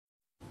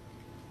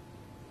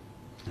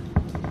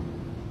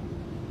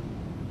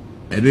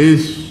It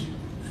is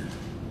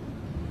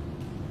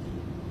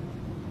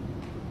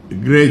a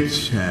great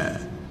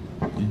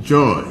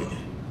joy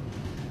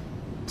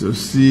to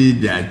see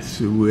that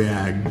we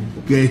are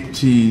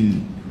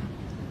getting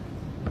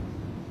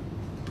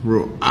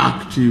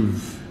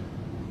proactive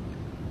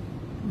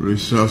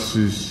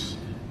resources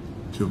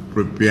to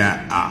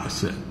prepare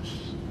ourselves.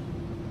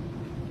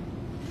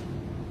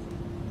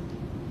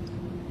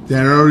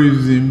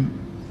 Terrorism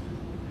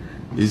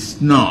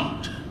is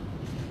not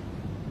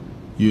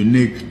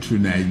unique to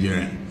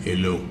Nigeria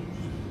alone.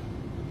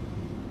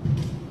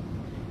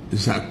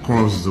 It's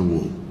across the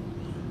world.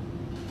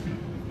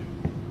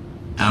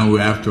 And we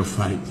have to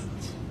fight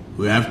it.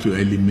 We have to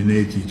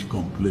eliminate it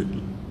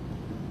completely.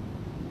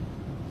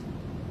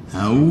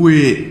 And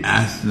we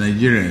as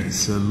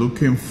Nigerians are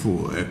looking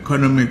for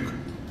economic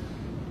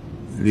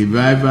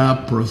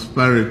revival,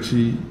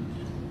 prosperity,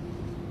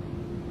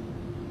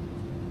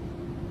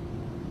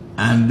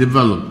 and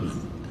development.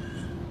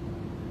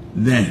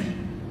 Then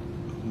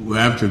we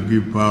have to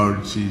give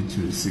priority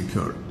to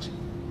security.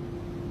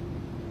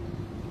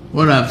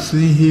 What I've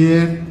seen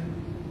here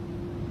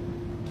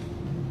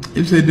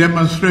is a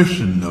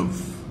demonstration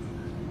of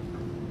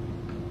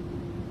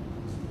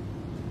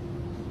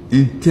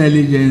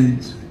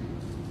intelligent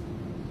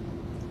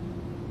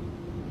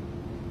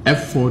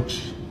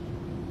effort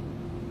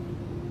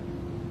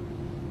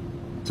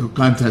to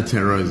counter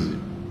terrorism.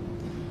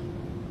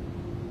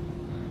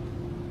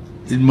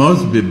 It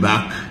must be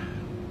backed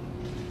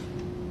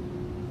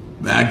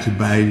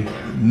by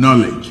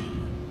knowledge.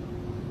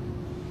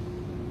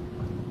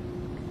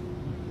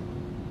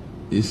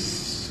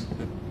 It's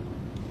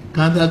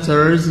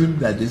counterterrorism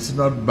that is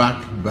not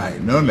backed by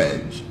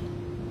knowledge.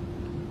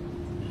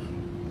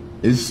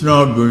 It's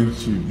not going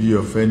to be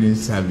of any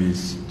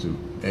service to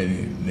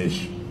any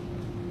nation.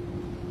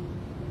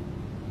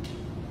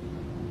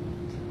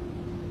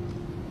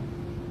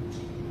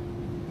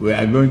 We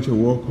are going to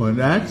work on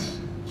that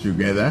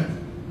together.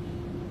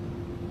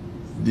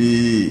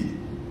 The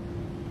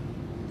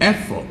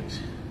effort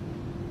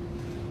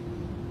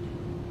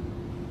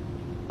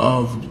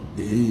of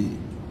the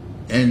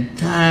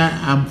entire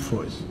armed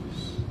forces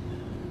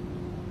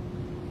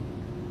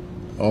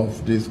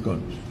of this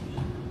country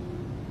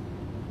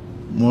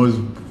must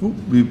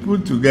be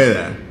put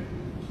together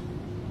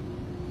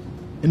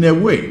in a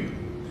way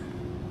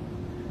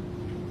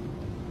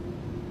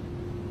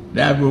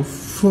that will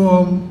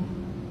form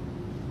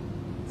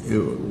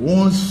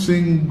one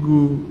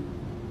single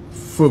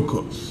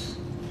focus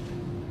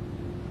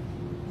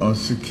on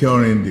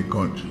securing the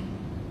country.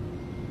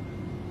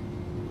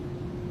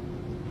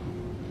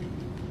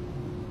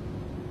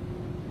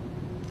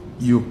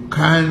 You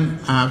can't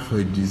have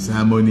a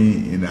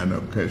disharmony in an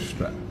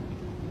orchestra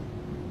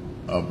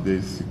of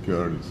this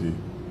security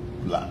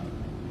plan.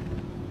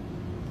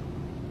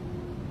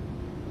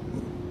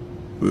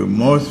 We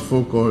must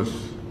focus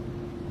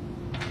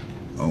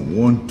on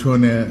one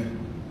tunnel,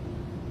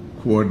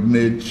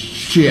 coordinate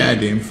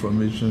shared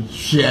information,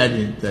 shared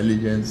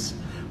intelligence,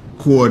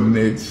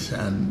 coordinate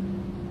and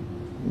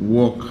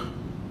work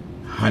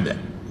harder.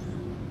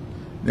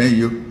 Then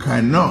you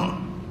cannot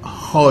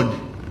hoard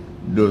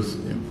those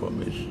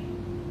information.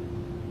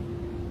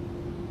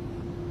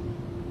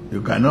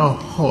 You cannot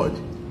hoard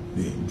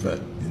the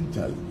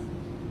intelligence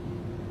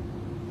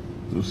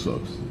to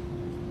succeed.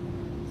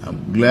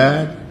 I'm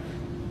glad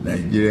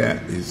Nigeria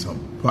is on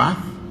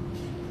path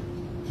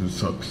to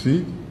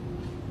succeed.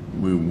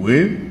 We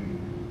will,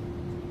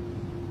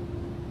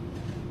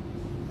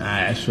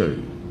 I assure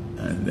you,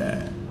 and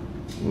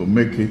we'll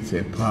make it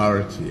a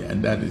priority,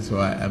 and that is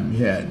why I'm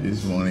here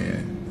this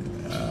morning.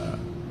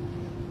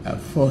 A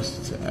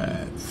first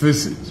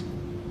visit.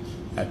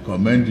 I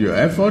commend your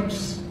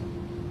efforts.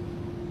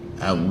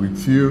 I'm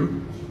with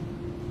you.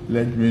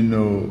 Let me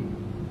know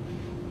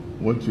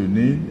what you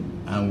need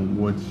and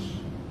what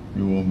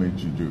you want me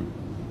to do.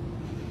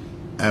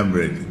 I'm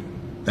ready.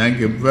 Thank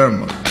you very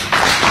much.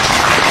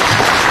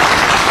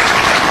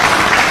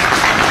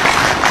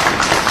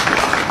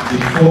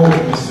 Before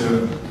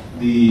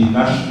the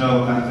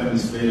national anthem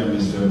is played and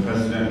Mr.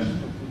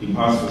 President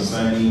departs for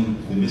signing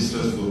the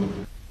visitors book,